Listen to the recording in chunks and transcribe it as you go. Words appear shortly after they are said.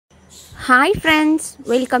Hi friends,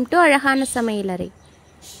 welcome to Azhahana samayalarai.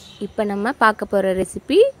 இப்போ நம்ம பார்க்க போற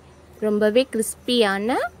ரெசிபி ரொம்பவே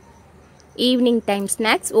கிறிஸ்பியான ஈவினிங் டைம்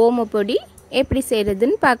ஸ்நாக்ஸ் ஓமப்பொடி எப்படி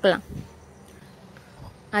செய்யறதுன்னு பார்க்கலாம்.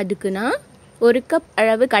 அதுக்கு நான் 1 கப்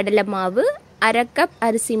அளவு கடலை மாவு, 1/2 கப்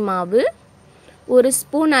அரிசி மாவு, 1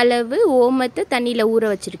 ஸ்பூன் அளவு ஓமத்தை தண்ணியில் ஊற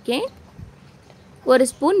வச்சிருக்கேன்,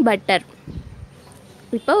 1 ஸ்பூன் பட்டர்.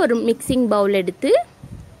 இப்போ ஒரு மிக்சிங் பவுல் எடுத்து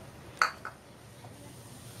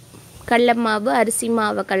கடலை மாவு அரிசி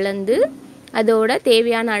மாவை கலந்து அதோட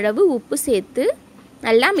தேவையான அளவு உப்பு சேர்த்து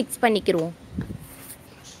நல்லா மிக்ஸ் பண்ணிக்கிறோம்.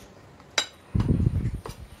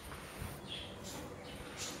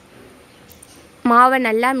 மாவை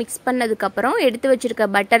நல்லா மிக்ஸ் பண்ணதுக்கப்புறம் எடுத்து வச்சிருக்க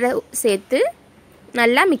பட்டரை சேர்த்து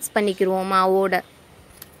நல்லா மிக்ஸ் பண்ணிக்கிறோம் மாவோட.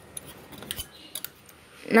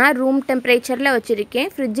 நான் ரூம் டெம்பரேச்சரில்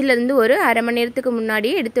வச்சுருக்கேன். ஃப்ரிட்ஜிலேருந்து ஒரு அரை மணி நேரத்துக்கு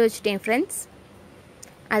முன்னாடியே எடுத்து வச்சுட்டேன் ஃப்ரெண்ட்ஸ்.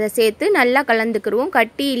 அதை சேர்த்து நல்லா கலந்துக்கிறோம்.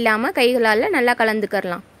 கட்டி இல்லாமல் கைகளால் நல்லா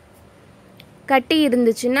கலந்துக்கிறலாம். கட்டி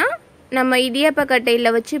இருந்துச்சுன்னா நம்ம இடியாப்ப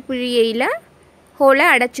கட்டையில் வச்சு புழியையில் ஹோலை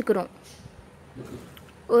அடைச்சிக்கிறோம்.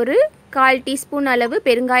 ஒரு 1/4 டீஸ்பூன் அளவு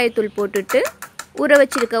பெருங்காயத்தூள் போட்டுட்டு ஊற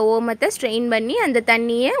வச்சிருக்க ஓமத்தை ஸ்ட்ரெயின் பண்ணி அந்த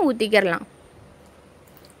தண்ணியை ஊற்றிக்கிறலாம்.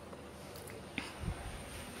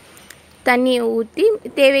 தண்ணியை ஊற்றி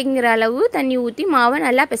தேவைங்கிற அளவு தண்ணி ஊற்றி மாவை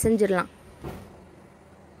நல்லா பிசைஞ்சிடலாம்.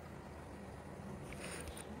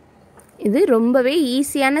 இது ரொம்பவே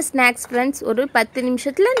ஈஸியான ஸ்நாக்ஸ் ஃப்ரெண்ட்ஸ். ஒரு 10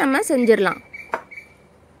 நிமிஷத்தில் நம்ம செஞ்சிடலாம்.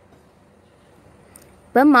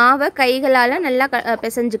 இப்போ மாவை கைகளால் நல்லா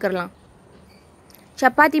பிசைஞ்சுக்கிறலாம்.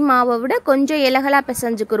 சப்பாத்தி மாவை விட கொஞ்சம் இலகலாக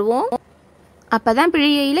பிசைஞ்சுக்கிடுவோம். அப்போ தான்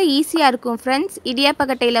பிழியையில் ஈஸியாக இருக்கும் ஃப்ரெண்ட்ஸ்.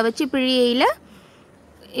 இடியாப்பக்கட்டையில் வச்சு பிழியையில்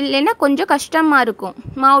இல்லைன்னா கொஞ்சம் கஷ்டமாக இருக்கும்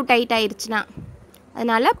மாவு டைட் ஆயிடுச்சுன்னா.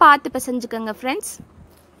 அதனால் பார்த்து பிசைஞ்சுக்கோங்க ஃப்ரெண்ட்ஸ்.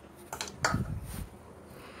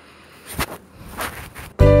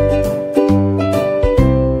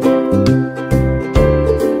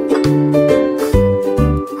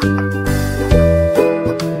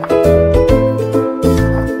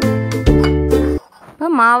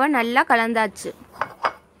 மாவை நல்லா கலந்தாச்சு.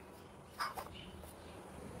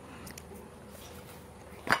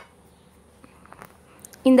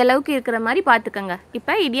 இந்த அளவுக்கு இருக்கிற மாதிரி பார்த்துக்கோங்க.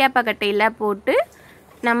 இப்போ இடியாப்ப கட்டையில் போட்டு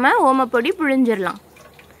நம்ம ஓமப்பொடி பிழிஞ்சிடலாம்.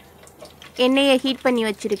 எண்ணெயை ஹீட் பண்ணி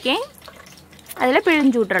வச்சுருக்கேன், அதில்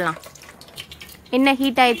பிழிஞ்சு விட்றலாம். எண்ணெய்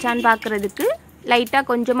ஹீட் ஆயிடுச்சான்னு பார்க்குறதுக்கு லைட்டாக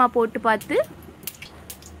கொஞ்சமாக போட்டு பார்த்து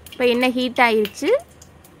இப்போ எண்ணெய் ஹீட் ஆயிடுச்சு.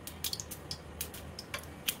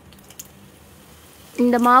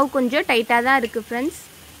 இந்த மாவு கொஞ்சம் டைட்டாக தான் இருக்குது ஃப்ரெண்ட்ஸ்.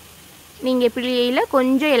 நீங்கள் பிழியையில்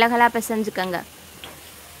கொஞ்சம் இலகலாக பிசைஞ்சுக்கங்க.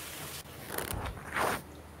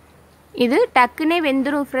 இது டக்குன்னே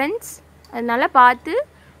வெந்துடும் ஃப்ரெண்ட்ஸ். அதனால் பார்த்து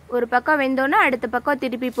ஒரு பக்கம் வெந்தோன்னா அடுத்த பக்கம்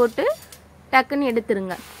திருப்பி போட்டு டக்குன்னு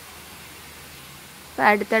எடுத்துருங்க. இப்போ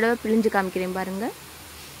அடுத்த தடவை பிழிஞ்சு காமிக்கிறேன் பாருங்கள்.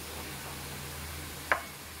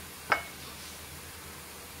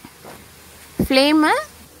 ஃப்ளேமை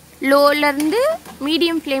லோலேருந்து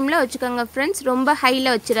மீடியம் ஃப்ளேமில் வச்சுக்கோங்க ஃப்ரெண்ட்ஸ். ரொம்ப ஹையில்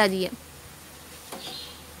வச்சிடாதீங்க.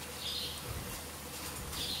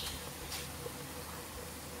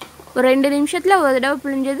 ஒரு 2 நிமிஷத்தில் ஒரு தடவை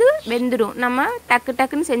பிழிஞ்சது வெந்துடும். நம்ம டக்கு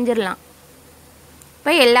டக்குன்னு செஞ்சிடலாம்.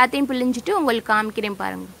 இப்போ எல்லாத்தையும் பிழிஞ்சிட்டு உங்களுக்கு காமிக்கிறேன்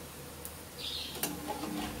பாருங்கள்.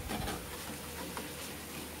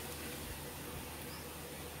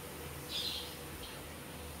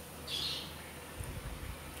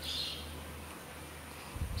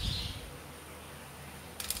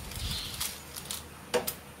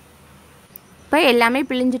 இப்போ எல்லாமே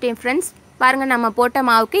பிழிஞ்சிட்டேன் ஃப்ரெண்ட்ஸ். பாருங்கள், நம்ம போட்ட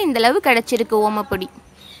மாவுக்கு இந்தளவு கிடச்சிருக்கு ஓமப்பொடி.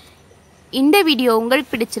 இந்த வீடியோ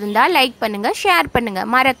உங்களுக்கு பிடிச்சிருந்தா லைக் பண்ணுங்கள், ஷேர் பண்ணுங்கள்,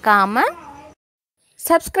 மறக்காமல்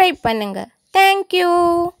சப்ஸ்கிரைப் பண்ணுங்கள். தேங்க்யூ.